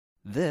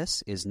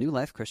This is New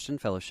Life Christian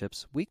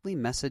Fellowship's weekly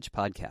message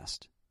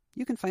podcast.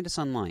 You can find us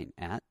online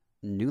at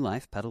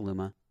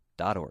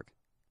newlifepetaluma.org.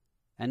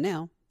 And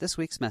now, this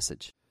week's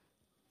message.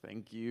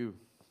 Thank you.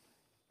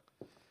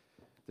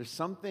 There's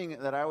something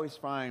that I always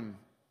find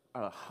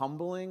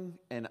humbling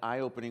and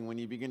eye-opening when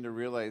you begin to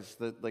realize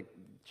that,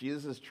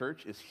 Jesus'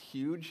 church is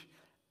huge,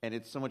 and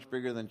it's so much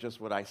bigger than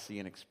just what I see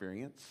and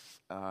experience.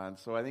 And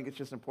so I think it's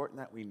just important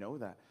that we know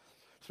that.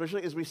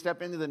 Especially as we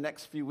step into the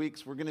next few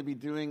weeks, we're going to be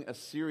doing a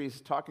series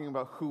talking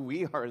about who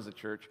we are as a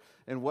church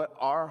and what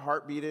our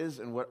heartbeat is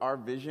and what our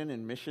vision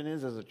and mission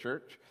is as a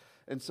church.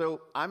 And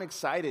so I'm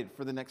excited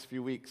for the next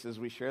few weeks as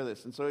we share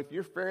this. And so if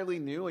you're fairly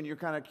new and you're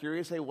kind of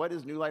curious, hey, what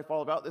is New Life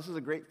all about? This is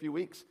a great few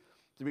weeks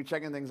to be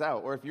checking things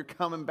out. Or if you're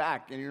coming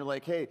back and you're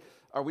like, hey,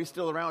 are we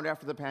still around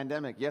after the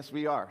pandemic? Yes,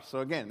 we are. So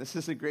again, this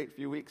is a great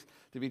few weeks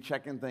to be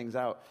checking things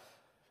out.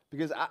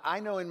 Because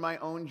I know in my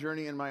own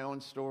journey, in my own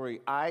story,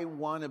 I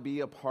want to be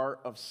a part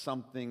of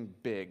something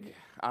big.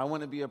 I want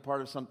to be a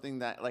part of something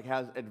that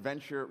has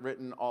adventure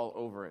written all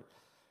over it.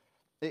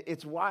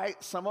 It's why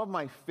some of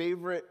my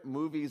favorite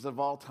movies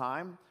of all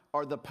time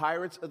are the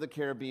Pirates of the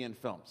Caribbean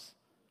films.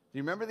 Do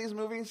you remember these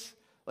movies?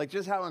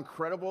 Just how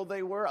incredible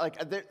they were?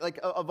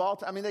 Of all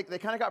time, they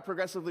kind of got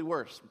progressively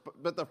worse.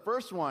 But the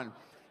first one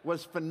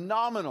was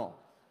phenomenal.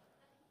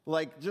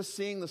 Just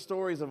seeing the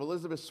stories of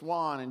Elizabeth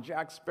Swann and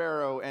Jack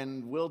Sparrow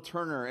and Will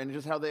Turner and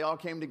just how they all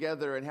came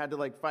together and had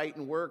to fight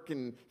and work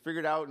and figure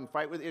it out and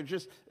fight with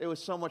it. It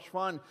was so much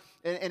fun.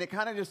 And it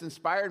kind of just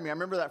inspired me. I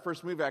remember that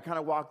first movie, I kind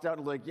of walked out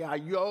and yeah,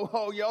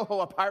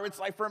 yo-ho, a pirate's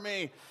life for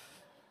me.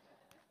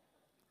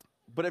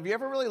 But have you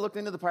ever really looked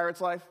into the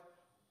pirate's life?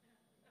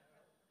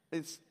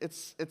 It's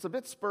a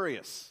bit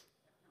spurious.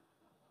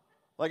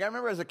 I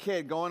remember as a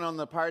kid going on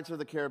the Pirates of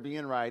the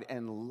Caribbean ride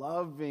and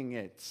loving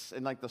it.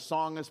 And the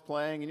song is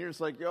playing and you're just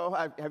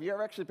have you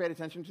ever actually paid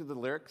attention to the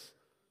lyrics?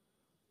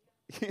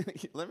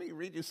 Let me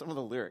read you some of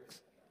the lyrics.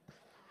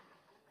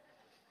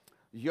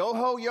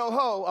 Yo-ho,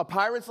 yo-ho, a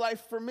pirate's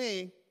life for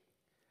me.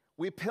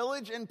 We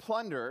pillage and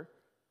plunder.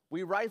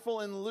 We rifle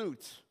and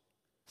loot.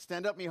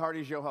 Stand up, me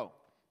hearties, yo-ho.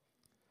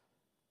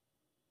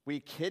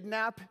 We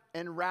kidnap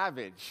and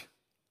ravage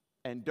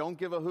and don't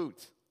give a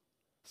hoot.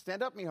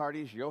 Stand up, me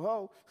hearties,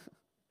 yo-ho.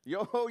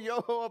 Yo-ho,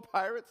 yo-ho, a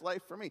pirate's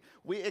life for me.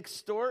 We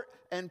extort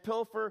and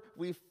pilfer,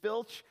 we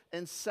filch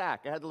and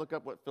sack. I had to look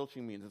up what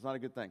filching means. It's not a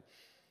good thing.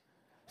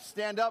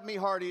 Stand up, me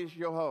hearties,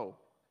 yo-ho.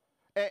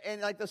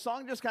 And the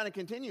song just kind of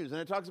continues,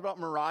 and it talks about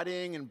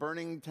marauding and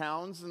burning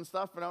towns and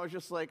stuff, and I was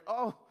just I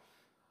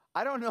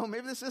don't know,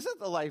 maybe this isn't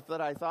the life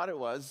that I thought it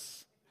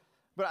was.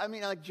 But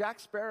Jack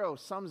Sparrow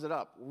sums it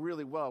up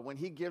really well when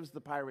he gives the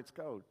pirate's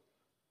code.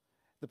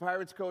 The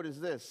pirate's code is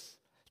this: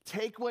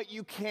 take what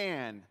you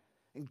can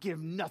and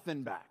give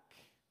nothing back.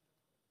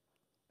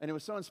 And it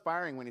was so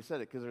inspiring when he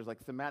said it, because there's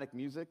thematic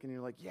music, and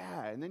you're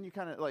yeah. And then you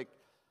kind of I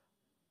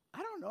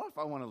don't know if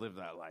I want to live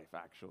that life,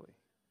 actually.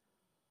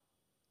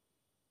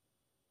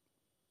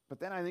 But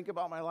then I think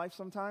about my life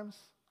sometimes,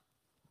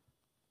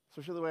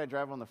 especially the way I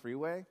drive on the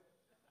freeway.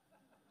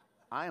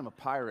 I am a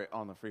pirate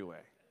on the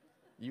freeway.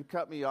 You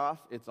cut me off,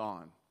 it's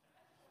on.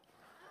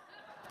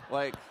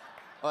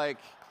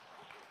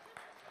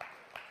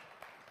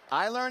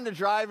 I learned to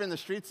drive in the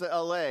streets of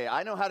LA.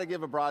 I know how to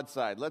give a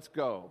broadside. Let's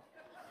go.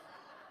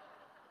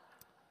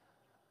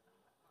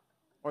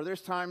 Or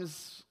there's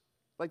times,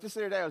 just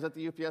the other day, I was at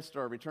the UPS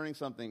store returning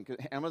something.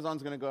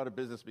 Amazon's going to go out of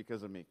business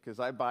because of me,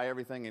 because I buy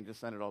everything and just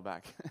send it all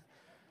back.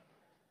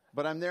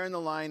 But I'm there in the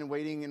line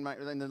waiting, and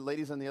the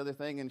lady's on the other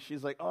thing, and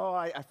she's oh,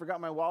 I forgot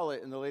my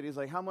wallet. And the lady's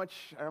how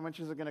much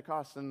is it going to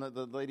cost? And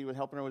the lady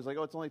helping her was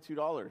oh, it's only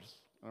 $2. And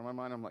in my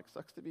mind, I'm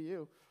sucks to be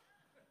you.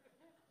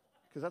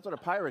 Because that's what a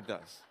pirate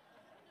does.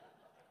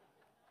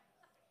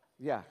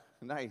 Yeah,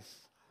 nice.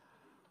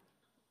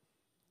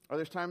 Or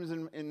there's times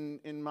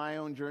in my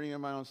own journey, in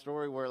my own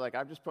story, where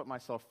I've just put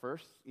myself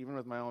first, even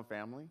with my own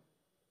family.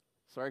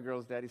 Sorry,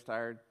 girls, daddy's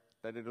tired.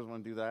 Daddy doesn't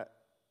want to do that.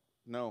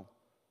 No.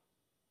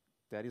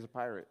 Daddy's a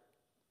pirate.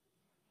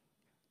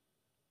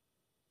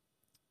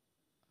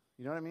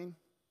 You know what I mean?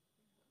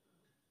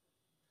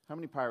 How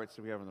many pirates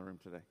do we have in the room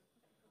today?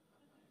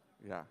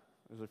 Yeah,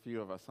 there's a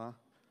few of us, huh?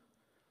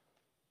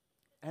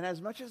 And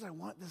as much as I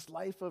want this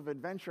life of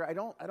adventure, I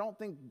don't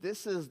think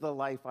this is the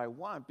life I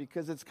want,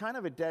 because it's kind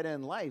of a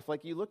dead-end life.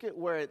 You look at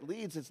where it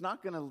leads, it's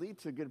not going to lead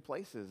to good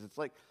places. It's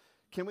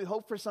can we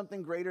hope for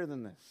something greater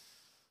than this?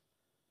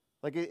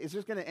 It's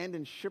just going to end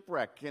in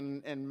shipwreck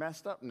and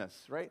messed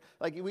upness, right?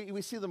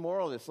 We see the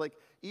moral of this.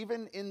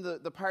 Even in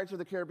the Pirates of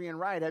the Caribbean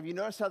ride, have you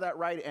noticed how that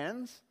ride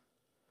ends?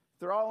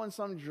 They're all in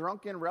some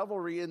drunken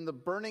revelry in the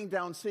burning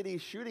down city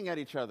shooting at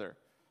each other.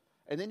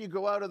 And then you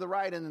go out of the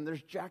ride, and then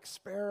there's Jack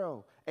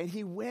Sparrow, and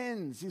he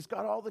wins. He's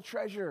got all the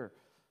treasure,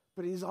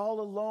 but he's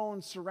all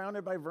alone,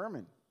 surrounded by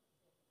vermin.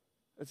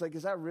 It's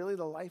is that really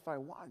the life I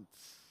want?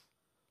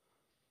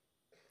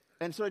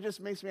 And so it just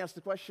makes me ask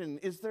the question,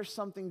 is there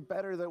something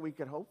better that we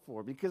could hope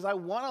for? Because I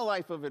want a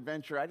life of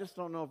adventure. I just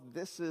don't know if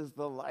this is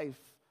the life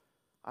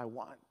I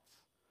want.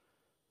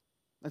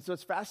 And so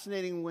it's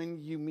fascinating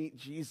when you meet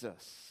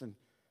Jesus,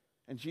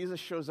 and And Jesus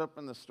shows up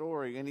in the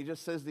story, and he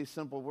just says these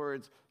simple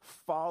words,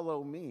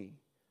 follow me.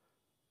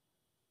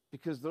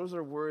 Because those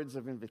are words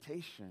of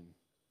invitation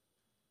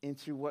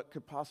into what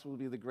could possibly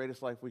be the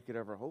greatest life we could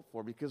ever hope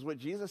for. Because what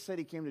Jesus said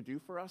he came to do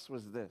for us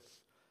was this.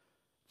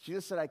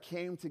 Jesus said, I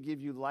came to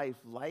give you life,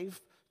 life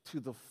to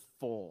the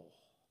full.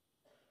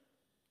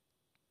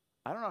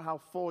 I don't know how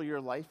full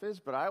your life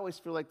is, but I always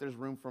feel like there's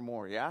room for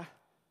more, yeah?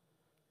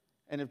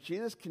 And if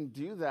Jesus can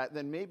do that,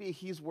 then maybe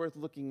he's worth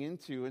looking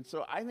into. And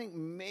so I think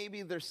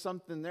maybe there's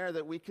something there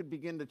that we could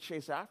begin to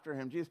chase after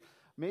him. Jesus,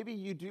 maybe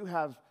you do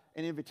have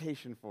an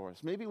invitation for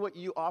us. Maybe what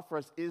you offer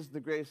us is the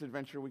greatest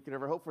adventure we could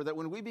ever hope for. That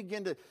when we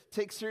begin to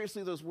take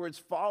seriously those words,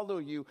 follow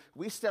you,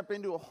 we step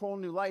into a whole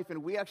new life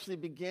and we actually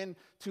begin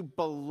to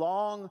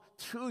belong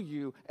to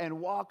you and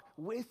walk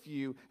with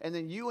you. And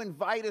then you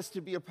invite us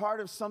to be a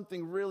part of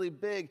something really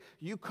big.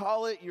 You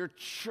call it your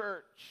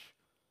church.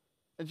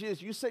 And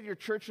Jesus, you said your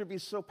church would be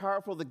so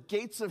powerful, the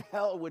gates of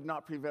hell would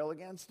not prevail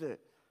against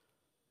it.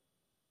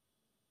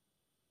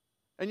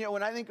 And yet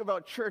when I think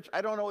about church,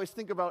 I don't always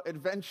think about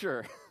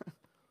adventure.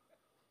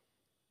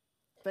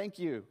 Thank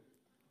you.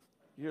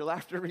 Your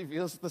laughter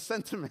reveals the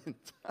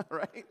sentiment,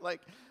 right?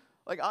 Like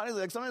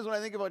honestly, sometimes when I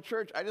think about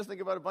church, I just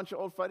think about a bunch of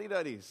old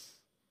fuddy-duddies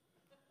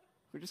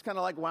who just kind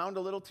of like wound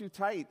a little too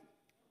tight.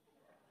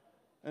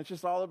 And it's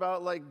just all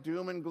about like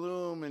doom and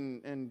gloom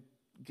and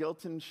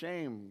guilt and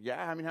shame.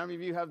 Yeah, I mean, how many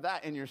of you have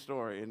that in your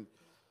story? And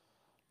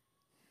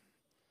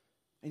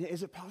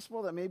is it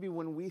possible that maybe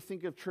when we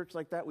think of church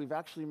like that, we've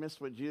actually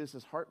missed what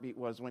Jesus' heartbeat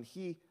was when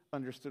he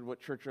understood what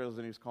church was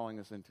and he was calling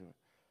us into it?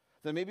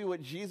 That maybe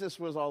what Jesus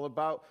was all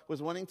about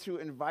was wanting to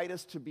invite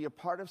us to be a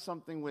part of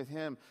something with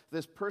him.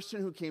 This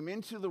person who came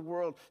into the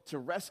world to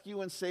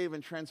rescue and save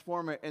and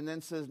transform it and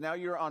then says, now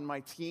you're on my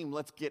team,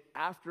 let's get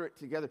after it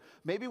together.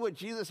 Maybe what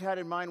Jesus had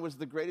in mind was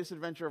the greatest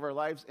adventure of our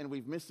lives and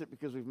we've missed it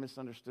because we've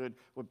misunderstood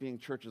what being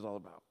church is all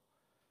about.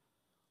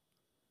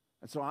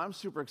 And so I'm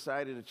super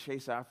excited to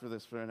chase after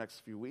this for the next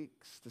few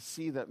weeks, to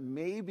see that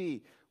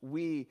maybe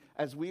we,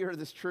 as we are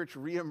this church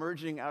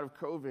reemerging out of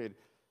COVID,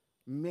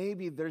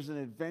 maybe there's an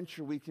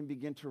adventure we can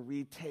begin to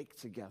retake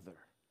together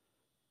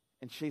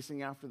in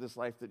chasing after this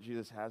life that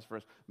Jesus has for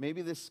us.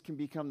 Maybe this can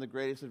become the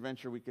greatest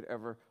adventure we could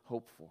ever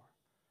hope for.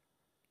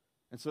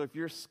 And so if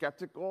you're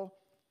skeptical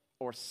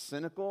or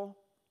cynical,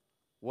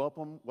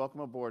 welcome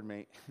aboard,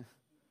 mate.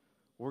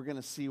 We're going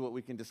to see what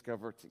we can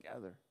discover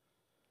together.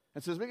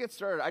 And so as we get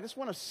started, I just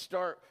want to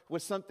start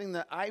with something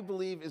that I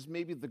believe is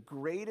maybe the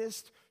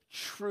greatest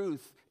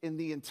truth in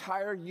the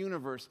entire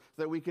universe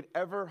that we could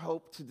ever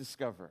hope to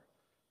discover.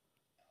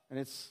 And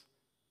it's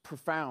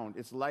profound,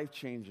 it's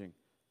life-changing.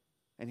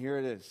 And here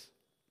it is.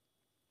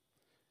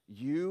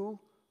 You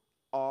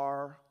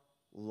are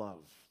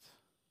loved.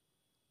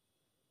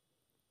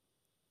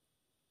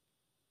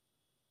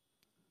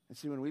 And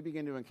see, when we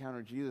begin to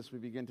encounter Jesus, we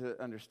begin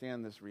to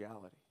understand this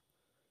reality.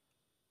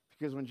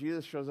 Because when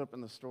Jesus shows up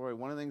in the story,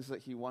 one of the things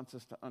that he wants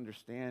us to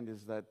understand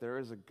is that there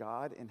is a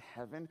God in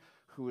heaven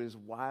who is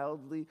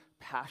wildly,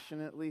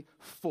 passionately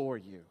for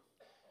you.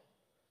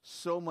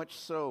 So much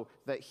so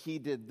that he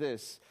did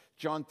this.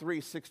 John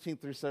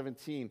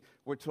 3:16-17,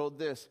 we're told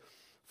this.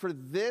 For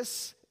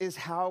this is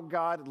how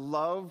God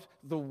loved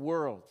the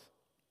world.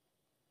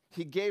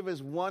 He gave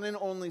his one and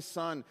only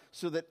Son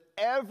so that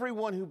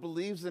everyone who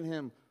believes in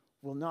him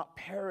will not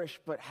perish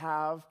but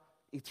have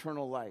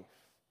eternal life.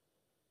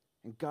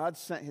 And God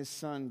sent his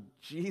Son,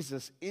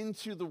 Jesus,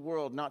 into the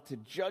world, not to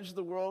judge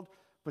the world,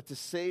 but to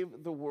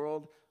save the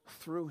world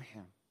through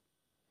him.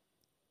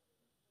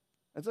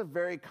 That's a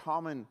very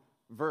common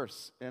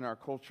verse in our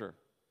culture,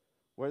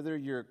 whether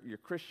you're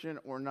Christian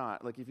or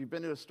not. Like if you've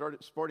been to a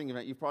sporting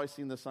event, you've probably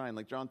seen the sign,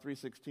 like John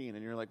 3:16,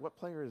 and you're like, what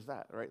player is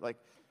that, right? Like,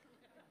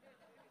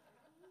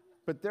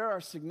 but there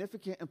are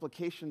significant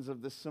implications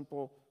of this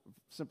simple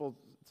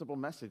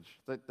message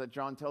that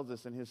John tells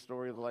us in his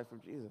story of the life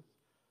of Jesus.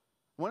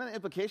 One of the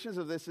implications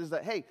of this is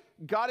that, hey,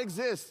 God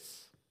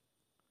exists.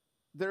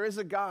 There is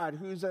a God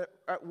who's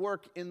at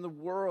work in the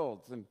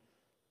world. And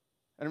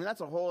I mean,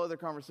 that's a whole other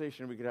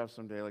conversation we could have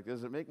someday. Like,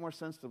 does it make more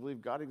sense to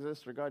believe God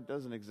exists or God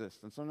doesn't exist?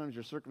 And sometimes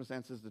your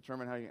circumstances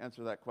determine how you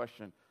answer that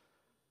question.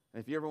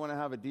 And if you ever want to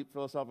have a deep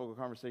philosophical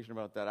conversation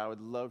about that, I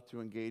would love to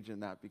engage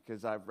in that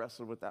because I've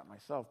wrestled with that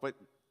myself. But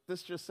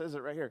this just says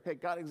it right here. Hey,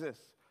 God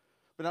exists.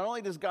 But not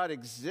only does God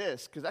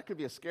exist, because that could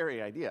be a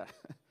scary idea,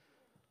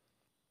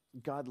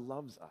 God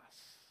loves us.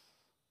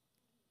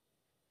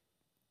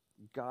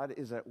 God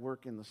is at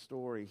work in the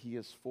story. He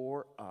is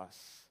for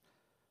us.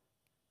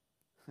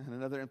 And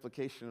another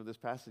implication of this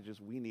passage is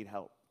we need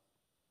help.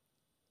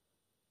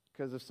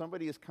 Because if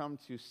somebody has come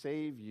to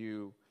save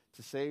you,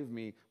 to save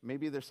me,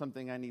 maybe there's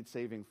something I need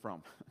saving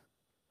from.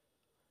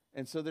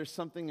 And so there's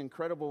something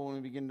incredible when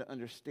we begin to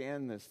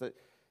understand this,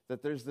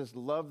 that there's this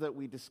love that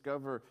we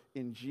discover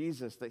in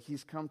Jesus, that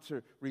he's come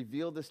to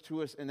reveal this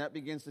to us, and that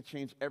begins to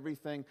change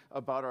everything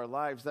about our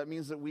lives. That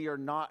means that we are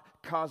not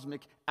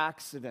cosmic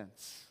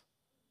accidents.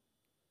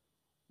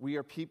 We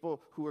are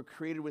people who are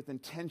created with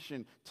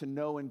intention to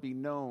know and be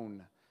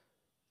known.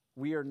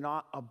 We are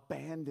not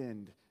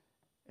abandoned.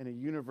 in a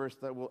universe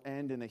that will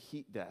end in a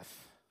heat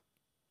death.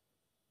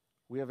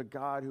 We have a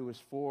God who is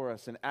for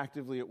us and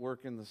actively at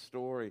work in the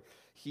story.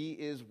 He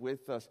is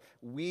with us.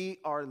 We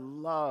are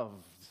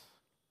loved.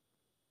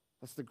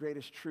 That's the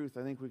greatest truth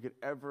I think we could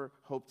ever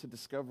hope to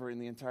discover in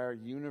the entire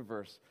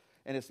universe.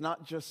 And it's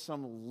not just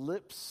some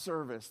lip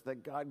service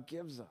that God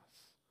gives us.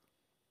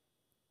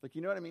 Like,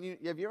 you know what I mean?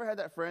 Have you ever had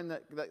that friend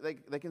that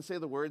they can say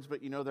the words,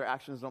 but you know their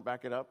actions don't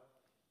back it up?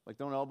 Like,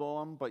 don't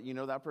elbow them, but you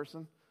know that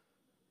person?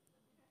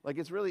 Like,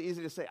 it's really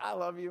easy to say, I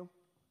love you.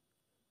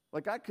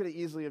 Like, I could have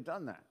easily have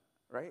done that,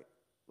 right?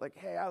 Like,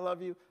 hey, I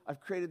love you. I've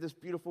created this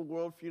beautiful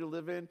world for you to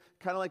live in.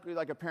 Kind of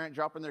like a parent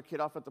dropping their kid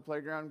off at the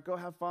playground. Go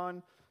have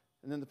fun.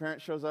 And then the parent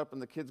shows up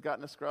and the kid's got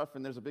in a scruff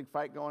and there's a big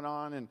fight going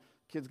on and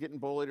kid's getting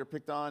bullied or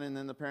picked on. And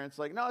then the parent's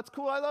like, no, it's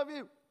cool. I love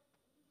you.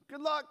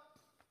 Good luck.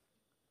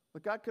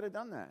 But God could have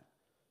done that.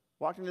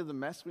 Walked into the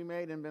mess we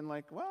made and been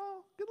like,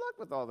 well, good luck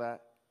with all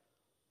that.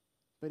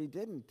 But he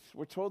didn't.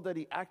 We're told that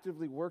he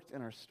actively worked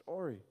in our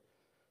story.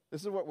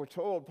 This is what we're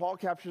told. Paul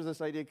captures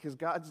this idea because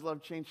God's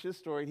love changed his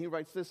story. And he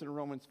writes this in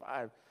Romans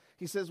 5.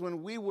 He says,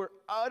 when we were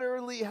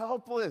utterly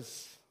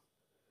helpless,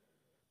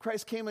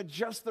 Christ came at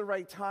just the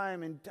right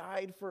time and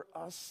died for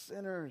us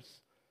sinners.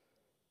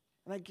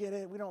 And I get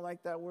it. We don't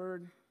like that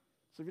word.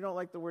 So if you don't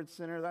like the word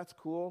sinner, that's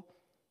cool.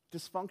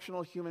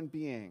 Dysfunctional human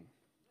being.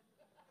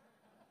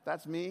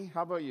 That's me.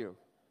 How about you?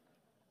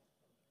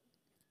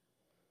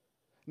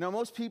 Now,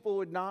 most people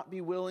would not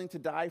be willing to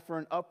die for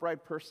an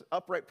upright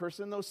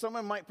person, though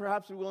someone might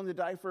perhaps be willing to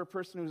die for a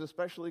person who's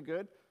especially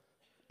good.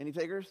 Any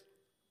takers?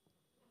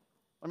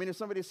 I mean, if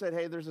somebody said,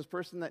 hey, there's this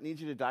person that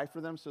needs you to die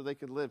for them so they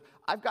could live,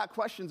 I've got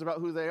questions about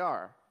who they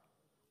are.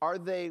 Are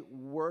they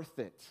worth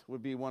it?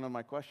 Would be one of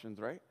my questions,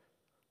 right?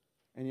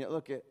 And yet,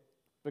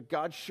 but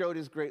God showed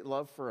his great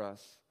love for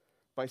us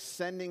by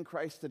sending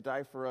Christ to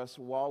die for us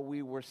while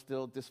we were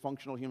still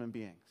dysfunctional human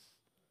beings.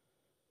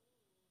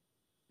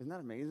 Isn't that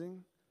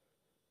amazing?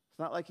 It's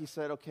not like he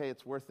said, okay,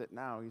 it's worth it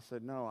now. He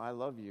said, no, I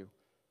love you.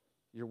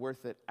 You're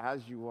worth it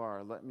as you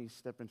are. Let me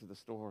step into the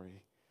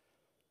story.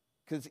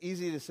 Because it's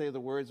easy to say the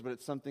words, but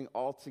it's something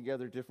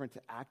altogether different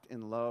to act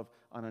in love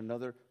on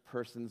another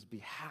person's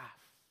behalf.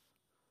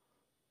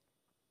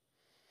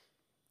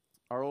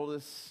 Our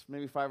oldest,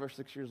 maybe 5 or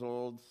 6 years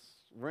old,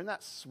 we're in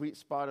that sweet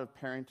spot of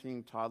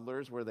parenting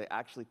toddlers where they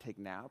actually take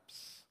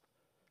naps.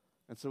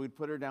 And so we'd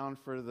put her down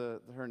for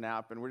her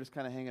nap, and we're just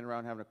kind of hanging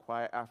around having a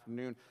quiet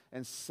afternoon.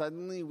 And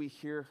suddenly we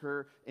hear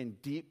her in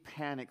deep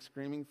panic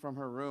screaming from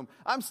her room,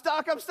 I'm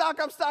stuck, I'm stuck,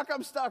 I'm stuck,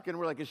 I'm stuck. And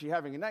we're like, is she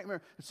having a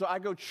nightmare? And so I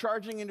go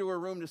charging into her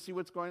room to see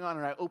what's going on,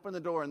 and I open the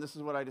door, and this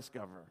is what I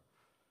discover.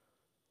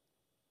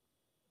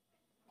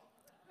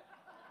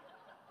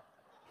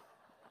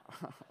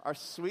 Our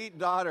sweet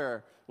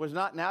daughter was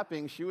not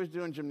napping. She was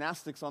doing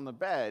gymnastics on the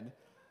bed,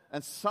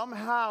 and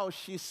somehow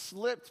she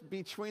slipped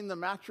between the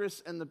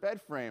mattress and the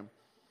bed frame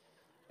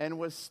and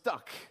was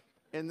stuck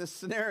in this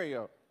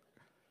scenario.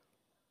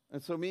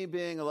 And so me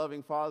being a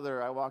loving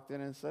father, I walked in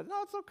and said,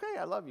 no, it's okay,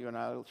 I love you. And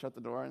I shut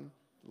the door and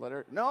let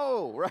her,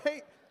 no,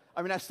 right?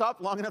 I mean, I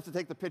stopped long enough to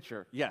take the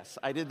picture. Yes,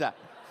 I did that.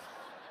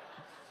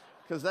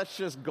 Because that's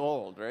just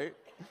gold, right?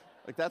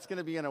 Like, that's going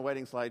to be in a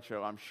wedding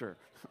slideshow, I'm sure.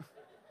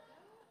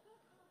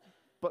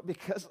 But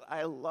because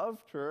I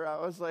loved her,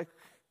 I was like,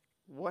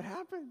 what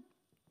happened?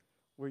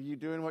 Were you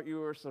doing what you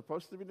were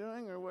supposed to be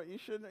doing or what you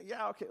shouldn't?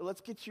 Yeah, okay, let's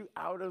get you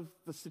out of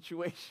the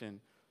situation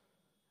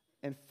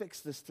and fix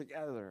this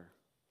together.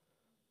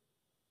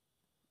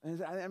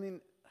 And I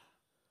mean,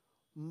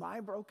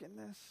 my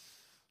brokenness,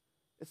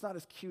 it's not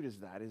as cute as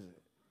that, is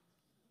it?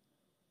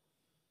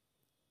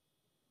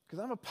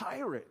 Because I'm a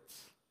pirate.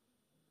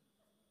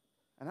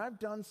 And I've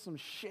done some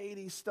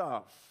shady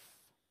stuff.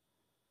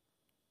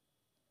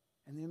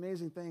 And the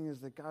amazing thing is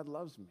that God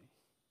loves me.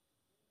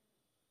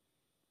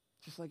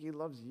 Just like he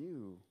loves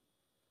you.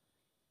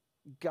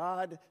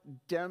 God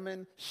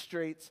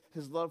demonstrates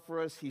his love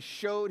for us. He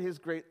showed his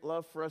great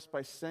love for us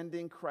by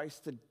sending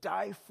Christ to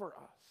die for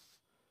us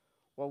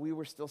while we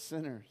were still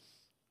sinners.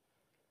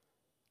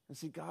 And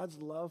see, God's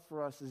love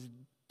for us is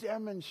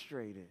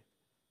demonstrated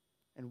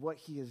in what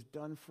he has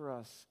done for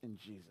us in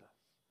Jesus.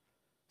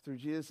 Through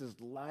Jesus'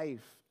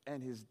 life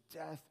and his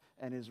death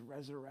and his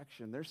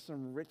resurrection. There's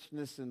some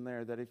richness in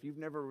there that if you've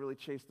never really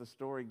chased the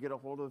story, get a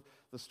hold of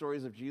the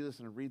stories of Jesus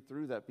and read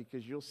through that,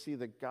 because you'll see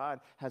that God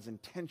has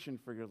intention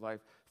for your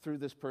life through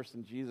this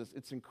person, Jesus.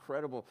 It's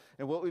incredible.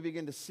 And what we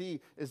begin to see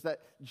is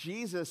that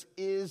Jesus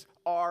is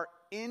our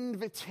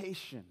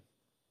invitation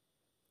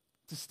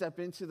to step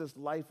into this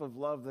life of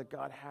love that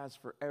God has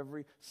for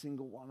every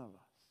single one of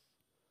us.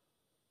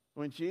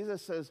 When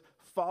Jesus says,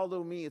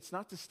 follow me, it's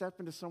not to step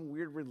into some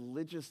weird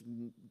religious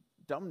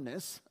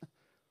dumbness.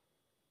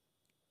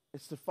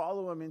 It's to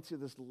follow him into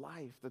this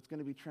life that's going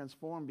to be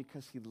transformed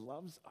because he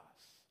loves us.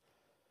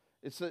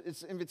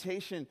 It's an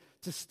invitation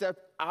to step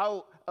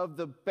out of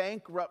the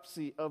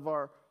bankruptcy of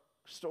our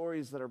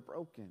stories that are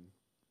broken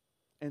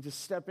and to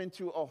step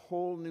into a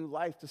whole new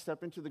life, to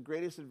step into the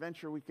greatest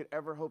adventure we could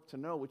ever hope to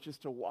know, which is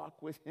to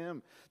walk with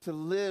him, to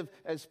live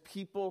as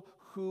people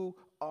who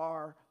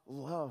are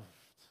loved.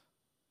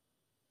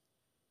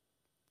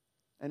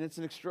 And it's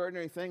an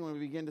extraordinary thing when we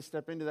begin to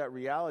step into that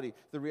reality,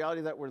 the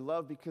reality that we're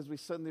loved, because we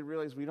suddenly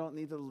realize we don't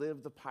need to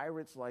live the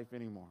pirate's life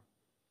anymore.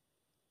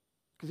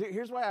 Because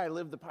here's why I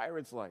live the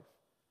pirate's life.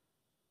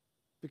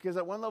 Because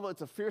at one level,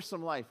 it's a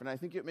fearsome life, and I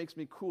think it makes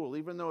me cool,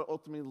 even though it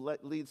ultimately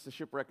leads to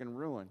shipwreck and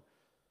ruin.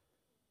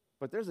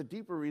 But there's a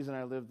deeper reason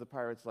I live the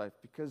pirate's life,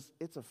 because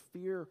it's a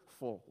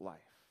fearful life.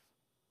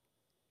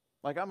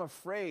 Like, I'm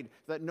afraid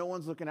that no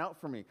one's looking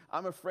out for me.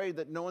 I'm afraid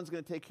that no one's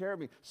going to take care of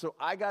me. So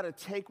I got to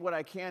take what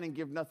I can and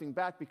give nothing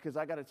back because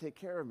I got to take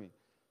care of me.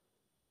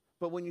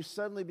 But when you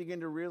suddenly begin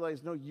to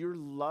realize, no, you're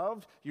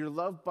loved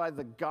by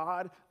the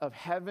God of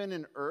heaven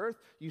and earth,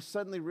 you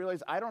suddenly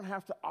realize I don't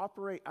have to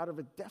operate out of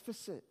a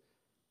deficit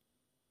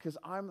because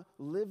I'm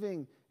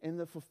living in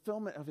the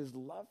fulfillment of his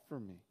love for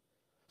me.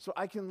 So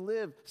I can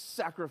live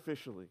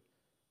sacrificially,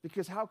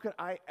 because how could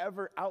I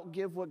ever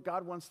outgive what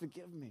God wants to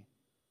give me?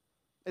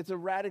 It's a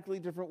radically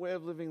different way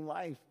of living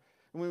life.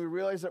 And when we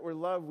realize that we're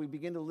loved, we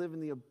begin to live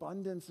in the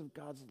abundance of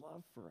God's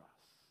love for us.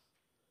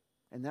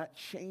 And that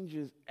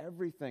changes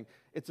everything.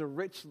 It's a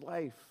rich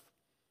life.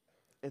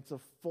 It's a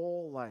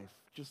full life,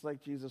 just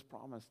like Jesus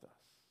promised us.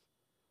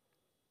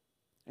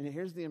 And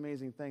here's the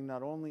amazing thing.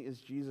 Not only is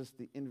Jesus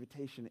the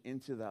invitation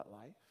into that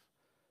life,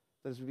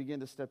 that as we begin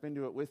to step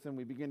into it with him,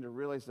 we begin to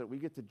realize that we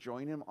get to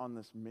join him on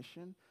this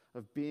mission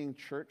of being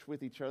church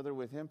with each other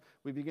with him.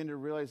 We begin to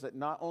realize that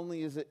not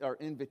only is it our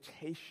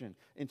invitation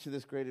into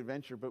this great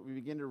adventure, but we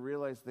begin to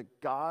realize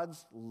that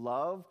God's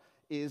love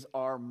is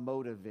our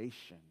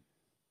motivation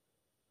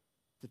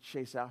to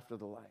chase after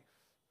the life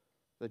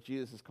that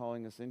Jesus is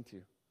calling us into. I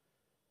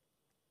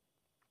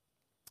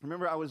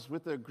remember I was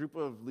with a group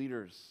of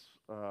leaders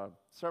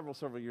several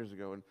years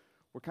ago, and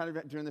we're kind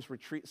of doing this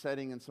retreat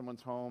setting in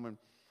someone's home, and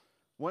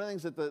one of the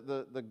things that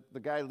the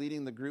guy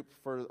leading the group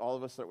for all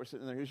of us that were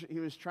sitting there, he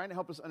was trying to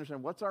help us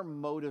understand what's our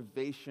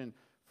motivation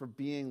for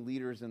being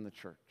leaders in the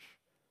church.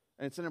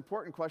 And it's an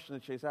important question to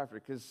chase after,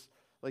 because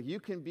like, you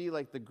can be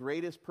like the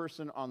greatest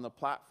person on the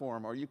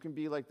platform, or you can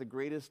be like the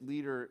greatest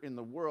leader in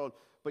the world,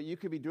 but you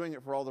could be doing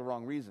it for all the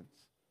wrong reasons,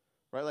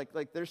 right?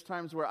 Like there's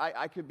times where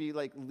I could be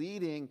like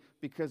leading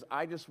because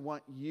I just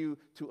want you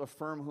to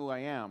affirm who I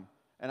am.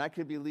 And I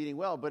could be leading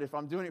well, but if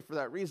I'm doing it for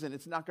that reason,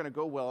 it's not going to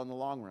go well in the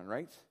long run,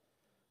 right?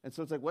 And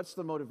so it's like, what's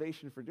the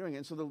motivation for doing it?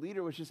 And so the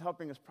leader was just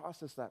helping us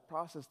process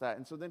that.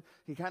 And so then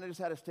he kind of just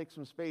had us take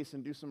some space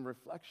and do some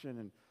reflection.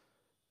 And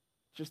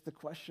just the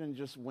question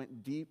just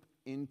went deep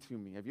into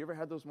me. Have you ever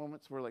had those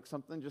moments where like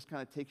something just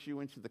kind of takes you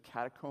into the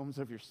catacombs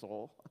of your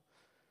soul?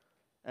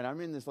 And I'm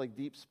in this like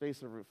deep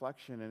space of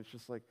reflection, and it's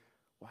just like,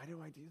 why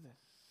do I do this?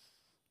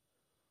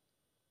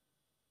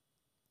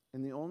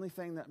 And the only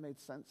thing that made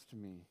sense to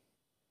me,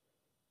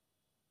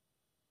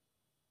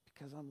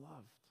 because I'm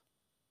loved.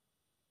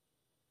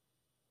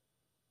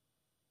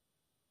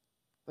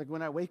 Like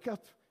when I wake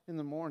up in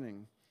the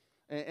morning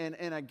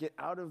and I get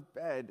out of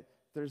bed,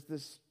 there's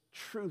this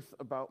truth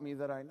about me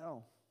that I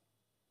know.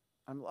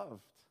 I'm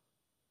loved.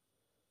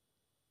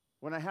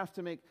 When I have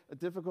to make a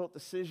difficult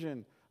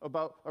decision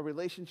about a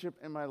relationship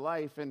in my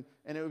life, and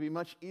it would be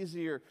much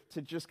easier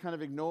to just kind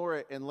of ignore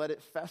it and let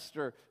it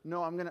fester.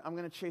 No, I'm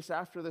gonna chase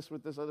after this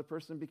with this other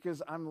person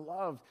because I'm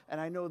loved, and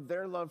I know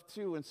they're loved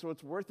too, and so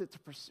it's worth it to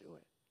pursue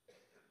it.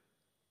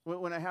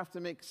 When I have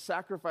to make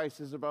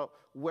sacrifices about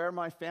where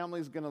my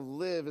family's going to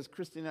live, as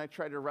Christy and I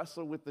try to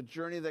wrestle with the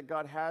journey that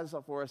God has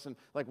for us, and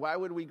like, why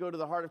would we go to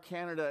the heart of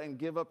Canada and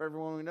give up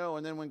everyone we know,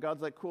 and then when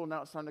God's like, cool,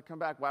 now it's time to come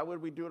back, why would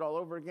we do it all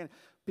over again?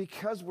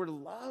 Because we're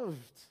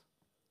loved.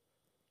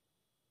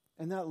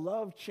 And that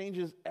love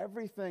changes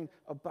everything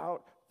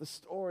about the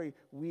story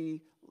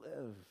we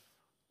live.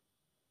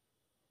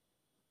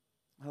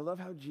 I love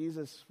how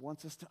Jesus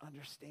wants us to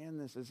understand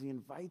this as he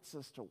invites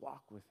us to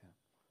walk with him.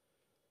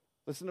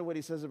 Listen to what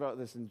he says about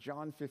this in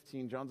John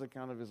 15, John's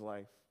account of his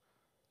life.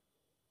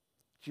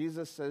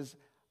 Jesus says,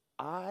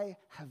 I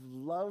have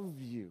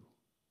loved you,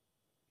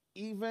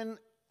 even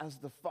as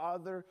the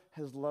Father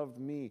has loved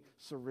me,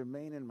 so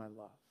remain in my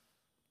love.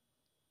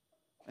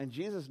 And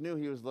Jesus knew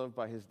he was loved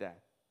by his dad.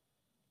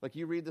 Like,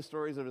 you read the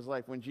stories of his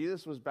life. When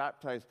Jesus was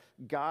baptized,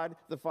 God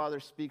the Father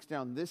speaks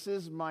down, this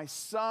is my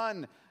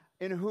Son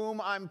in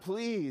whom I'm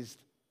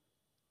pleased.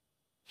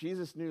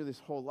 Jesus knew this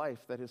whole life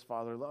that his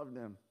Father loved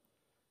him.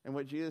 And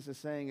what Jesus is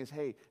saying is,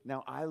 hey,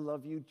 now I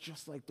love you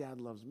just like Dad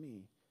loves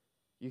me.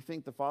 You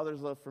think the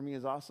Father's love for me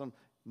is awesome.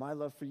 My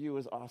love for you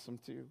is awesome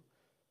too.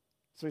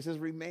 So he says,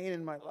 remain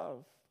in my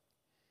love.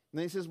 And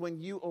then he says, when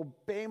you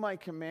obey my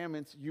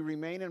commandments, you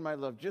remain in my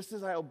love, just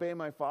as I obey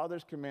my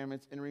Father's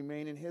commandments and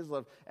remain in his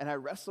love. And I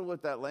wrestle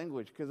with that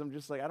language because I'm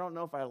just like, I don't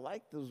know if I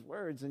like those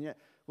words. And yet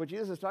what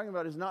Jesus is talking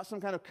about is not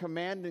some kind of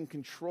command and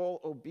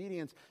control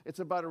obedience. It's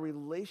about a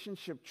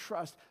relationship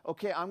trust.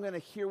 Okay, I'm going to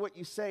hear what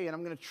you say, and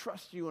I'm going to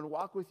trust you and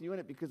walk with you in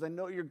it because I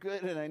know you're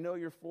good and I know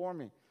you're for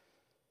me.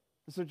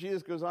 And so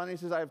Jesus goes on and he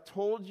says, I have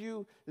told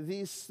you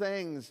these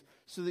things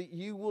so that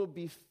you will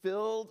be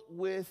filled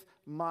with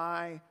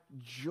my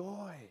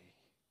joy.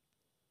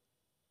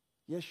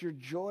 Yes, your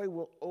joy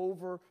will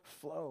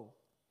overflow.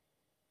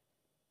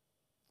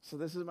 So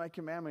this is my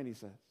commandment, he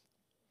says.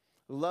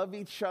 Love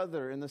each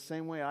other in the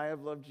same way I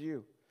have loved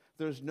you.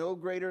 There's no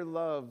greater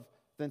love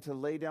than to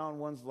lay down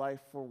one's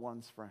life for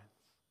one's friends.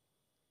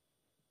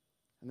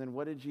 And then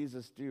what did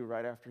Jesus do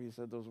right after he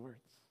said those words?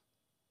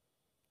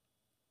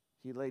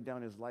 He laid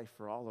down his life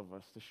for all of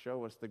us to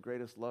show us the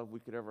greatest love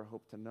we could ever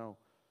hope to know.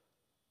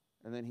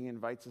 And then he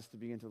invites us to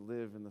begin to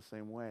live in the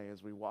same way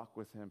as we walk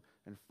with him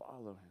and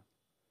follow him.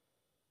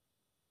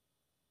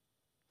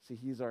 See,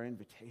 he's our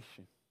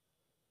invitation.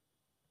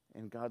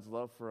 And God's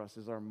love for us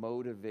is our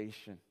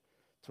motivation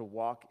to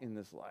walk in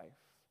this life.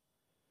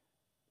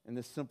 And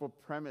this simple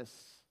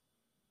premise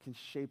can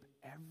shape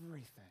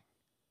everything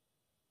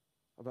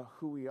about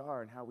who we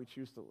are and how we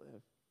choose to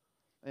live.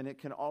 And it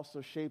can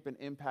also shape and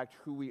impact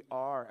who we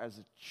are as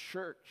a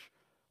church,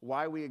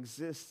 why we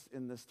exist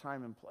in this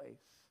time and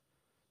place.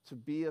 To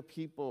be a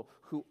people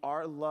who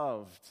are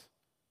loved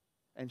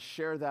and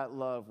share that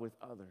love with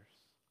others.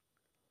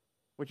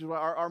 Which is why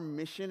our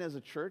mission as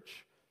a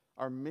church,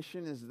 our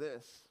mission is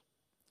this.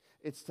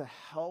 It's to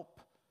help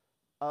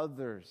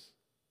others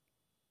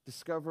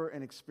discover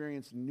and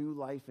experience new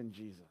life in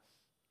Jesus.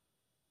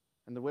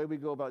 And the way we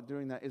go about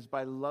doing that is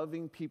by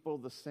loving people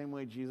the same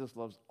way Jesus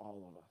loves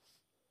all of us.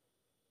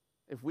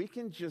 If we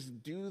can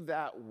just do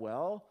that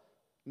well,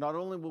 not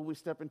only will we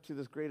step into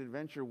this great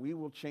adventure, we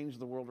will change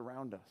the world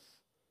around us.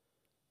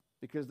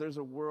 Because there's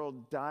a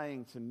world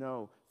dying to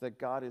know that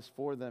God is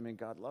for them and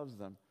God loves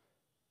them.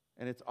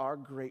 And it's our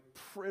great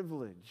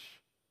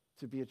privilege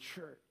to be a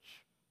church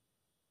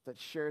that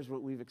shares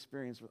what we've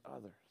experienced with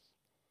others.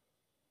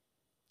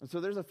 And so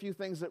there's a few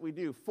things that we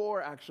do,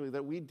 4 actually,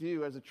 that we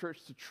do as a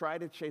church to try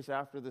to chase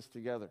after this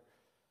together.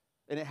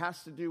 And it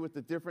has to do with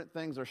the different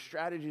things or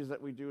strategies that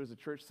we do as a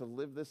church to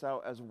live this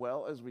out as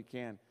well as we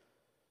can.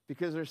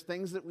 Because there's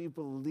things that we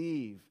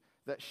believe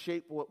that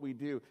shape what we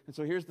do. And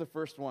so here's the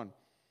first one.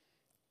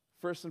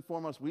 First and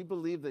foremost, we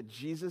believe that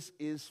Jesus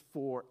is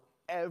for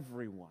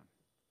everyone.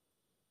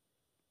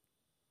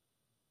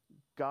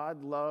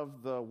 God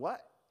loved the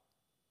what?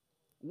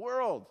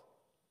 World.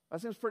 That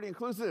seems pretty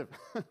inclusive.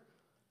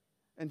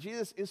 And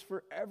Jesus is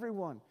for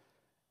everyone.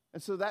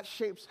 And so that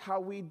shapes how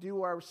we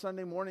do our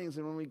Sunday mornings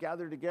and when we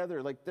gather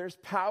together. Like there's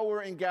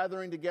power in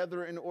gathering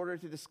together in order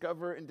to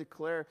discover and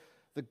declare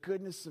the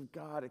goodness of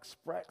God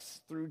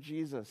expressed through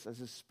Jesus as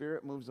his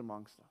Spirit moves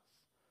amongst us.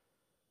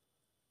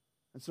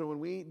 And so when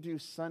we do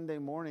Sunday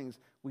mornings,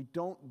 we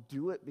don't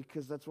do it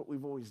because that's what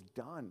we've always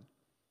done.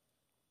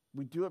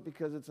 We do it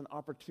because it's an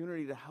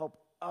opportunity to help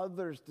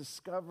others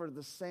discover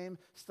the same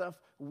stuff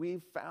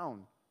we've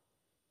found.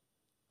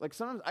 Like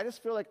sometimes I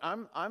just feel like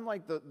I'm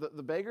like the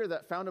beggar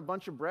that found a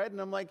bunch of bread,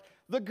 and I'm like,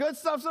 the good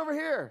stuff's over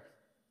here.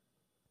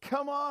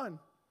 Come on.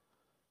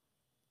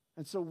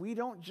 And so we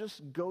don't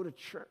just go to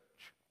church.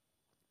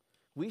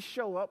 We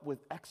show up with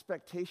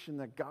expectation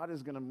that God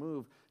is going to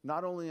move,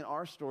 not only in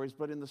our stories,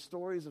 but in the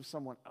stories of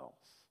someone else.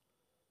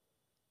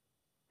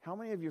 How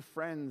many of your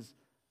friends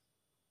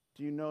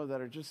do you know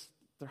that are just,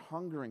 they're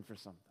hungering for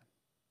something?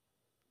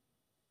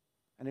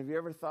 And have you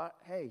ever thought,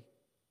 hey,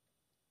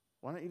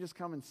 why don't you just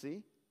come and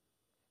see?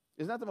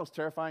 Isn't that the most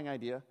terrifying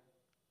idea?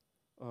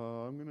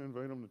 I'm going to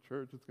invite them to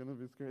church. It's going to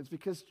be scary. It's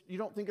because you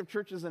don't think of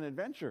church as an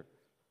adventure.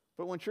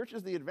 But when church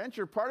is the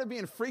adventure, part of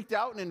being freaked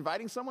out and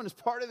inviting someone is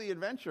part of the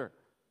adventure.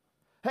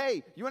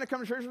 Hey, you want to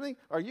come to church with me?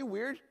 Are you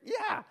weird?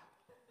 Yeah.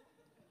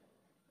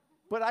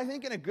 But I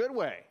think in a good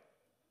way.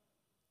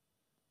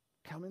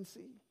 Come and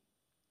see.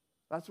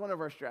 That's one of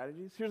our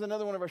strategies. Here's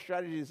another one of our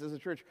strategies as a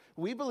church.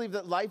 We believe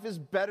that life is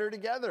better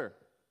together.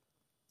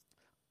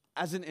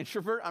 As an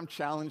introvert, I'm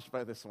challenged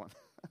by this one.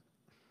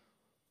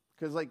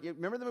 Because,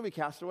 remember the movie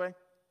Castaway?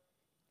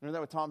 Remember that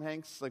with Tom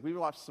Hanks? We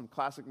watched some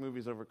classic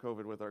movies over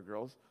COVID with our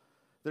girls.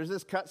 There's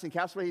this cut scene.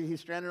 Castaway,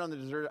 he's stranded on the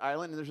deserted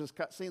island, and there's this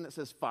cut scene that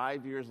says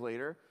 5 years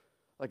later.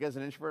 As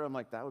an introvert, I'm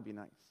like, that would be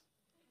nice,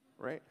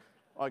 right?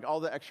 All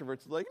the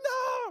extroverts are like,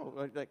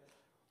 no!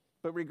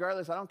 But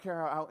regardless, I don't care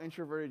how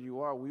introverted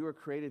you are, we were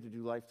created to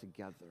do life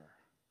together.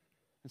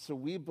 And so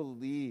we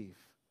believe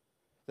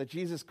that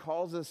Jesus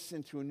calls us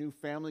into a new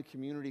family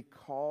community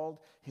called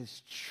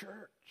his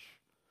church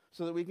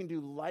so that we can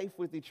do life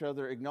with each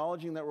other,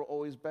 acknowledging that we're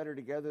always better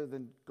together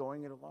than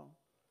going it alone.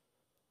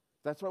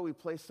 That's why we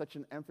place such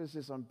an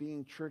emphasis on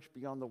being church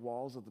beyond the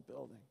walls of the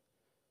building.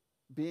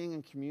 Being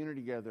in community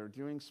together,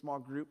 doing small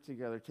group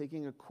together,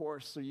 taking a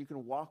course so you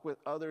can walk with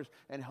others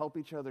and help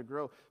each other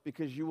grow,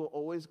 because you will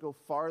always go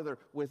farther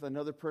with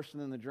another person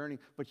in the journey,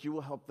 but you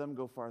will help them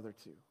go farther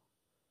too.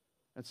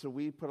 And so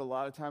we put a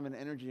lot of time and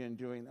energy in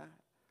doing that.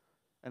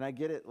 And I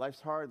get it,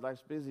 life's hard,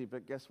 life's busy,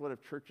 but guess what?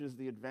 If church is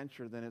the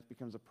adventure, then it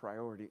becomes a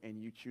priority and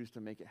you choose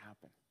to make it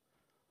happen.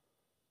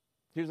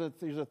 Here's a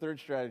third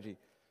strategy.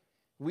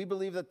 We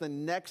believe that the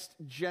next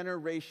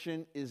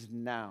generation is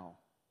now.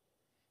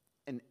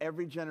 And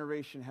every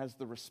generation has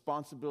the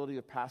responsibility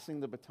of passing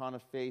the baton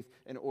of faith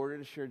in order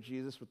to share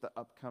Jesus with the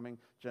upcoming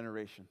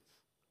generations.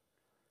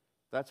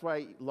 That's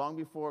why long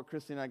before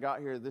Christy and I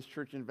got here, this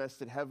church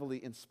invested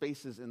heavily in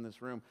spaces in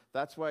this room.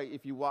 That's why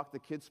if you walk the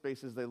kids'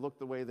 spaces, they look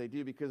the way they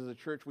do, because as a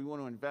church, we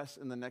want to invest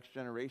in the next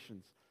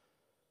generations.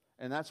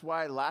 And that's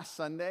why last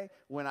Sunday,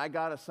 when I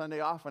got a Sunday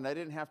off and I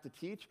didn't have to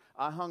teach,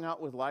 I hung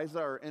out with Liza,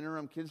 our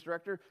interim kids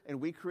director, and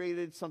we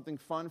created something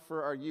fun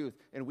for our youth.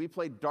 And we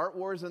played Dart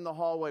Wars in the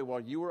hallway while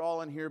you were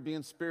all in here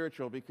being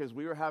spiritual because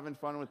we were having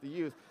fun with the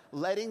youth,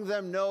 letting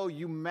them know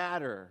you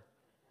matter.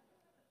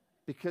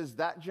 Because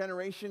that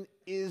generation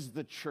is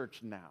the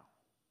church now.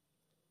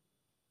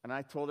 And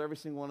I told every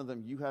single one of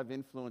them, you have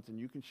influence and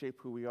you can shape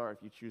who we are if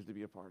you choose to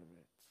be a part of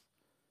it.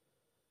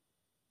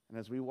 And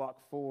as we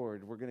walk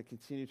forward, we're going to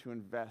continue to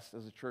invest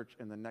as a church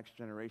in the next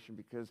generation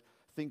because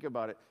think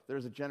about it.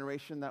 There's a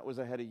generation that was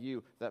ahead of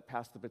you that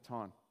passed the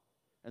baton.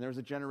 And there's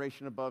a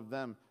generation above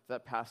them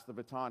that passed the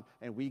baton.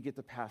 And we get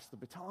to pass the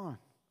baton.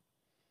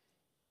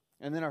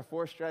 And then our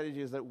fourth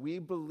strategy is that we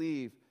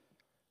believe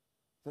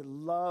that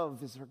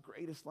love is our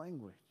greatest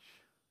language.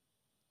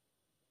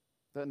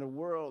 That in a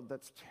world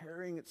that's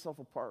tearing itself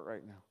apart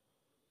right now,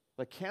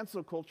 like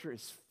cancel culture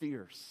is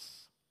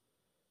fierce.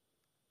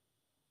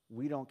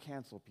 We don't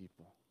cancel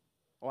people.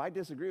 Oh, I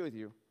disagree with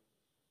you,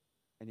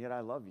 and yet I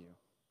love you.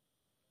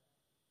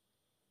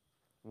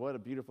 What a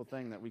beautiful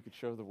thing that we could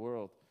show the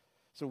world.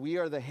 So we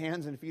are the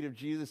hands and feet of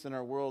Jesus in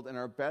our world, and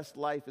our best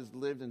life is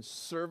lived in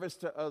service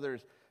to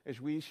others as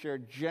we share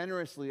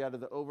generously out of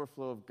the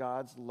overflow of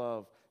God's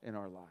love in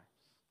our lives.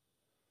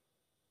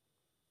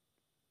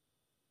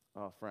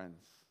 Oh,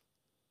 friends,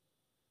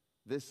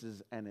 this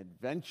is an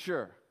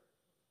adventure.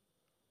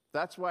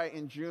 That's why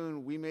in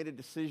June, we made a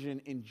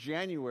decision in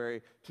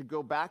January to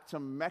go back to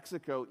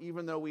Mexico,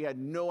 even though we had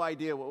no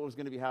idea what was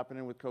going to be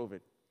happening with COVID.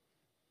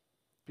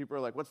 People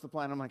are like, what's the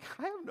plan? I'm like,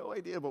 I have no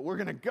idea, but we're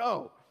going to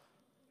go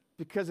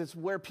because it's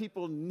where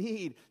people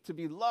need to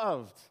be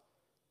loved.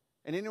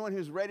 And anyone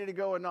who's ready to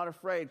go and not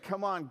afraid,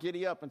 come on,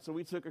 giddy up. And so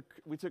we took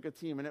a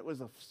team, and it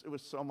was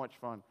so much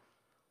fun.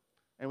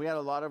 And we had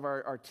a lot of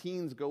our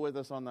teens go with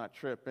us on that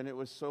trip, and it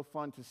was so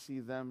fun to see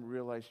them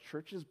realize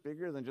church is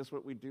bigger than just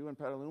what we do in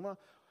Petaluma.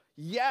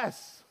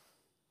 Yes!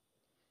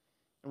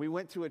 And we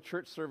went to a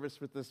church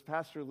service with this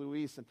Pastor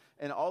Luis,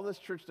 and all this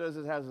church does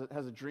is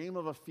has a dream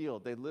of a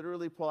field. They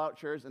literally pull out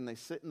chairs, and they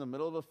sit in the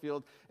middle of a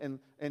field, and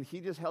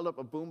he just held up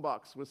a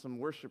boombox with some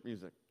worship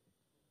music.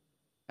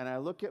 And I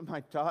look at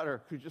my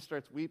daughter, who just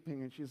starts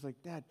weeping, and she's like,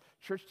 Dad,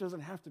 church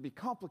doesn't have to be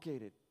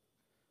complicated.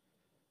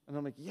 And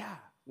I'm like, yeah,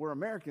 we're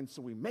Americans,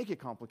 so we make it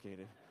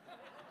complicated.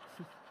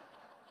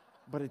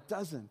 But it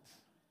doesn't.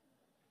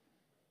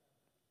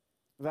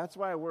 That's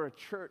why we're a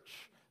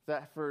church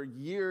that for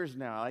years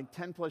now, like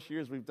 10 plus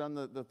years, we've done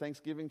the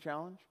Thanksgiving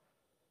challenge.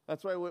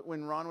 That's why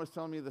when Ron was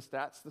telling me the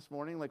stats this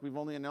morning, like we've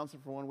only announced it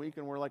for 1 week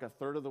and we're like a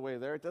third of the way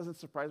there. It doesn't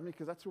surprise me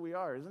because that's who we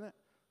are, isn't it?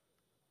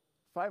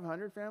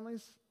 500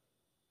 families?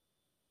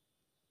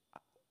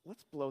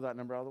 Let's blow that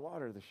number out of the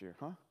water this year,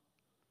 huh?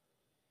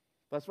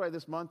 That's why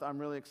this month I'm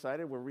really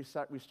excited. We're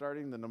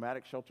restarting the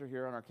nomadic shelter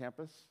here on our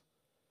campus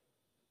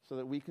so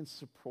that we can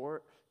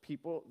support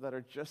people that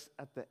are just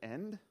at the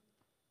end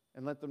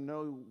and let them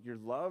know you're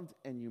loved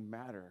and you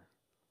matter.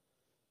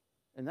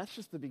 And that's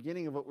just the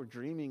beginning of what we're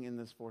dreaming in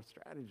this fourth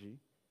strategy.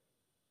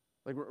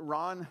 Like,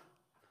 Ron,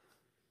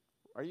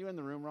 are you in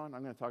the room, Ron?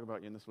 I'm going to talk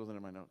about you, and this wasn't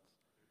in my notes.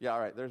 Yeah, all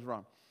right, there's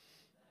Ron.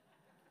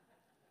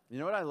 You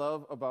know what I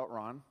love about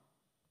Ron?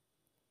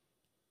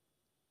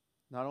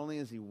 Not only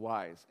is he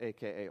wise,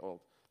 a.k.a.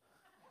 old.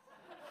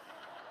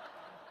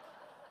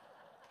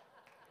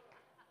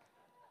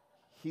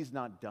 He's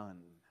not done.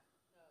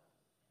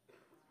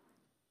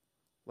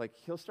 Like,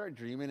 he'll start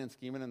dreaming and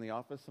scheming in the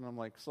office, and I'm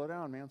like, slow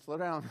down, man, slow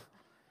down.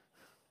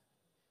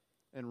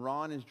 And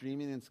Ron is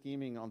dreaming and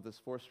scheming on this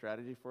fourth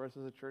strategy for us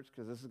as a church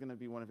because this is going to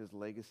be one of his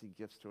legacy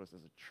gifts to us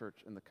as a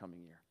church in the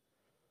coming year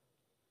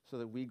so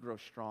that we grow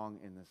strong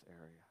in this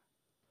area.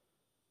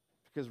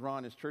 Because,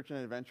 Ron, is church an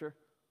adventure?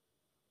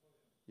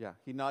 Yeah,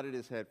 he nodded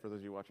his head for those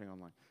of you watching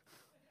online.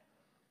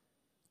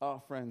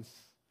 Oh, friends.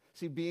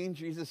 See, being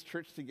Jesus'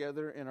 church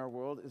together in our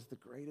world is the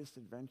greatest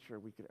adventure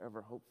we could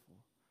ever hope for.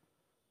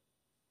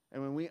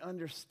 And when we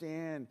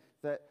understand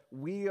that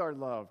we are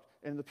loved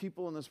and the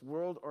people in this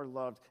world are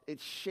loved,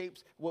 it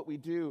shapes what we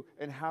do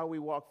and how we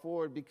walk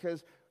forward.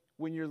 Because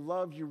when you're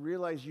loved, you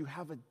realize you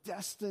have a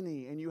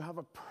destiny and you have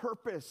a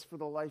purpose for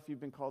the life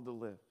you've been called to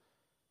live.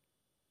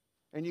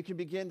 And you can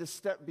begin to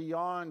step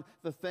beyond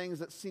the things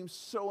that seem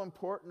so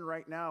important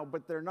right now,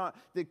 but they're not.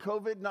 Did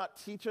COVID not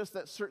teach us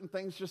that certain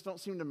things just don't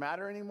seem to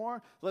matter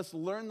anymore? Let's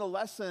learn the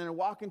lesson and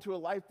walk into a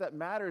life that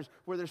matters,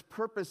 where there's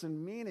purpose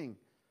and meaning,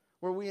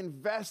 where we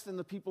invest in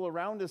the people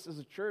around us as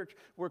a church.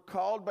 We're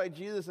called by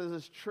Jesus as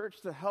his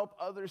church to help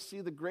others see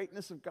the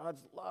greatness of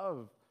God's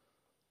love.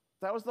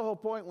 That was the whole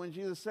point when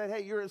Jesus said,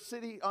 hey, you're a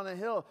city on a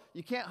hill.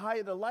 You can't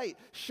hide the light.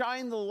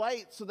 Shine the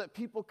light so that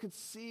people could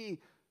see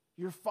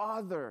your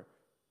Father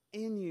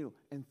in you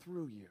and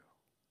through you.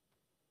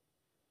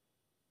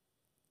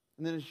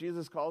 And then as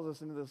Jesus calls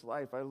us into this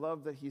life, I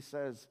love that he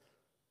says,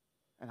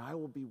 and I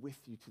will be with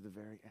you to the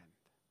very end.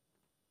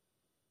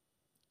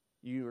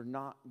 You are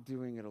not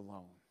doing it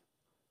alone.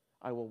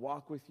 I will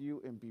walk with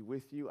you and be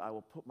with you. I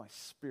will put my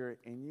spirit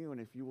in you.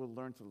 And if you will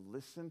learn to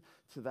listen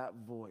to that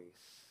voice,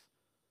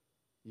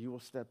 you will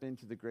step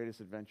into the greatest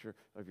adventure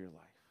of your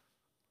life.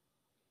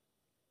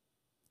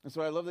 And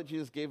so I love that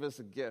Jesus gave us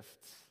a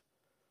gift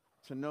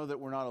to know that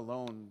we're not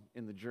alone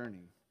in the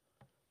journey.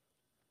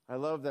 I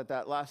love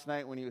that last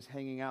night when he was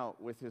hanging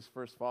out with his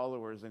first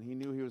followers and he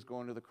knew he was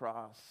going to the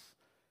cross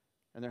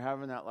and they're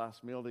having that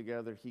last meal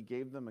together, he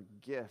gave them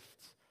a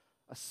gift,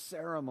 a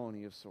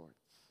ceremony of sorts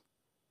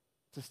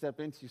to step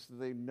into so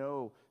they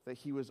know that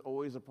he was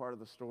always a part of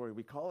the story.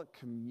 We call it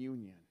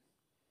communion.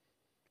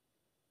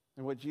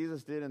 And what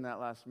Jesus did in that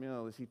last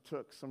meal is he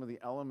took some of the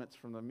elements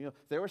from the meal.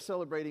 They were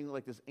celebrating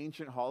like this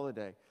ancient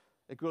holiday.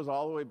 It goes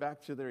all the way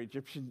back to their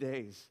Egyptian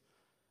days.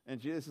 And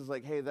Jesus is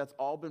like, hey, that's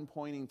all been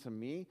pointing to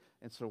me,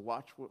 and so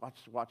watch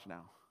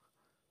now.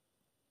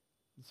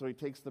 And so he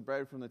takes the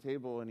bread from the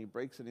table and he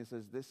breaks it and he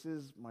says, this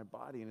is my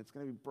body and it's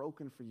going to be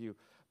broken for you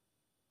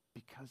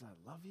because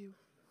I love you.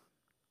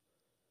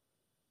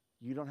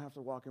 You don't have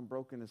to walk in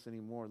brokenness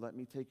anymore. Let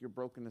me take your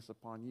brokenness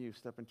upon you.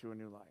 Step into a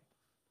new life.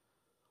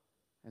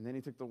 And then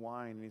he took the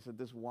wine and he said,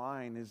 this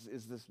wine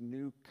is this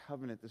new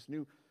covenant, this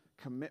new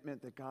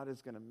commitment that God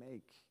is going to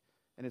make.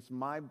 And it's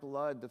my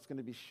blood that's going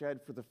to be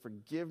shed for the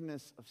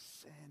forgiveness of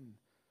sin.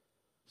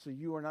 So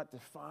you are not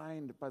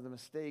defined by the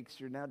mistakes.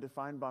 You're now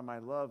defined by my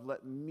love.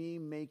 Let me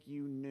make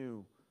you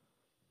new.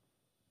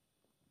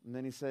 And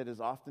then he said, as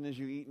often as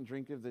you eat and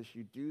drink of this,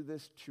 you do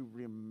this to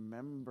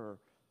remember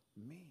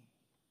me.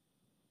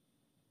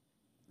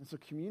 And so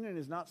communion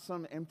is not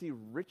some empty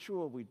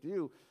ritual we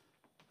do.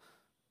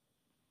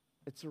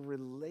 It's a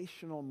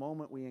relational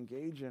moment we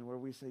engage in where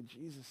we say,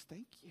 Jesus,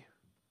 thank you.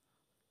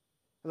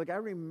 Like, I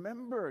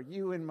remember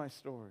you in my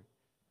story.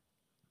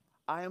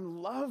 I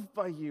am loved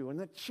by you, and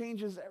that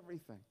changes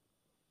everything.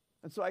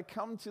 And so I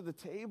come to the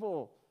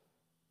table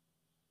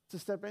to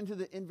step into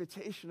the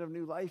invitation of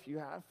new life you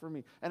have for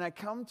me. And I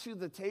come to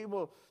the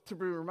table to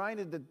be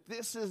reminded that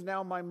this is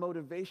now my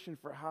motivation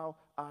for how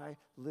I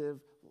live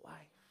life.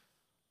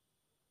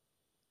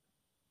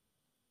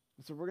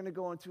 And so we're going to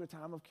go into a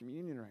time of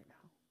communion right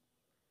now.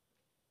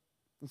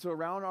 And so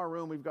around our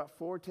room, we've got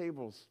 4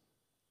 tables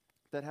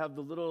that have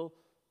the little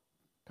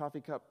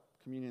coffee cup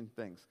communion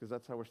things, because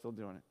that's how we're still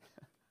doing it.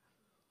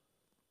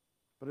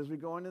 But as we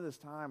go into this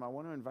time, I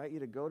want to invite you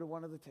to go to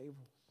one of the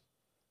tables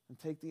and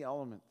take the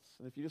elements.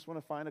 And if you just want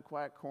to find a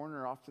quiet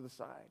corner off to the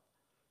side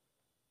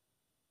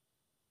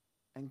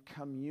and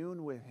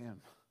commune with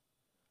him.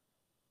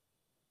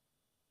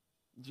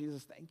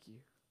 Jesus, thank you.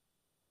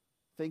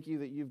 Thank you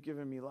that you've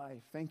given me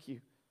life. Thank you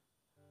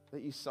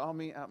that you saw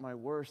me at my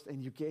worst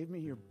and you gave me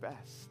your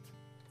best.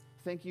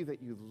 Thank you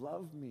that you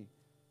love me.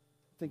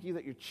 Thank you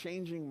that you're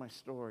changing my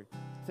story.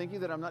 Thank you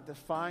that I'm not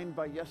defined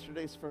by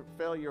yesterday's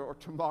failure or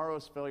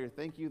tomorrow's failure.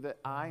 Thank you that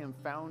I am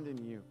found in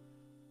you.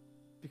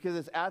 Because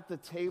it's at the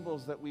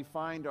tables that we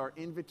find our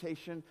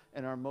invitation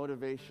and our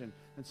motivation.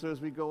 And so as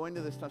we go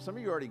into this time, some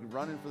of you are already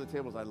running for the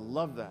tables. I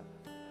love that.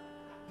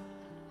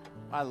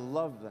 I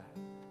love that.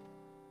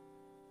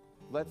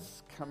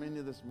 Let's come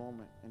into this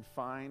moment and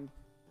find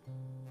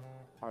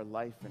our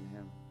life in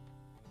him.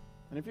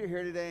 And if you're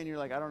here today and you're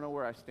like, I don't know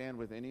where I stand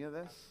with any of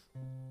this,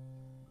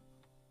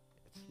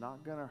 it's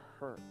not going to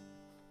hurt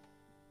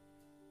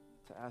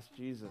to ask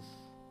Jesus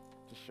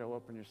to show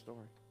up in your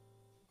story.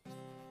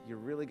 You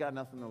really got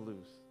nothing to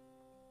lose.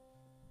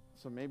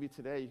 So maybe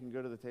today you can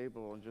go to the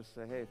table and just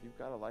say, hey, if you've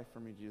got a life for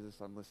me, Jesus,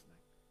 I'm listening.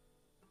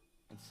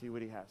 And see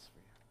what he has for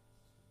you.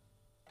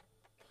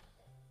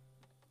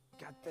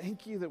 God,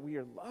 thank you that we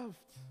are loved.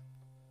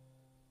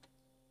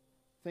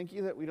 Thank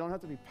you that we don't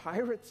have to be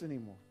pirates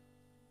anymore.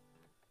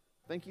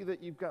 Thank you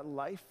that you've got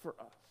life for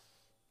us.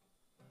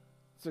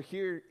 So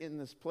here in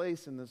this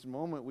place, in this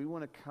moment, we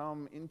want to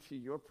come into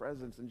your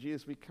presence. And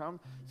Jesus, we come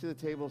to the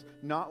tables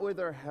not with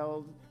our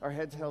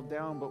heads held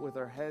down, but with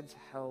our heads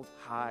held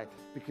high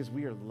because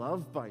we are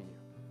loved by you.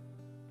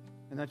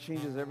 And that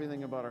changes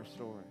everything about our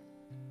story.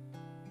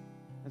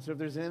 And so if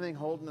there's anything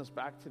holding us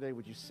back today,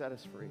 would you set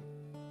us free?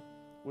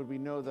 Would we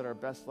know that our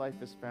best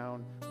life is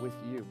found with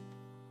you?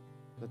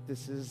 That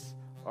this is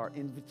our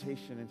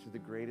invitation into the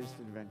greatest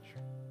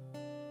adventure.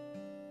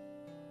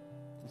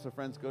 And so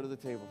friends, go to the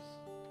tables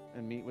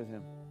and meet with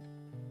him.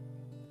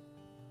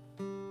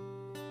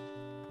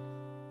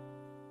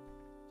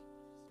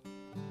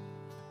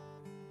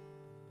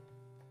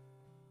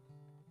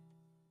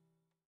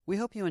 We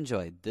hope you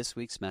enjoyed this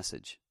week's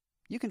message.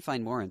 You can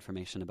find more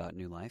information about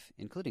New Life,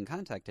 including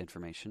contact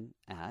information,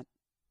 at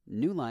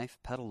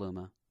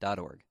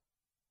newlifepetaluma.org.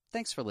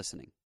 Thanks for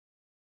listening.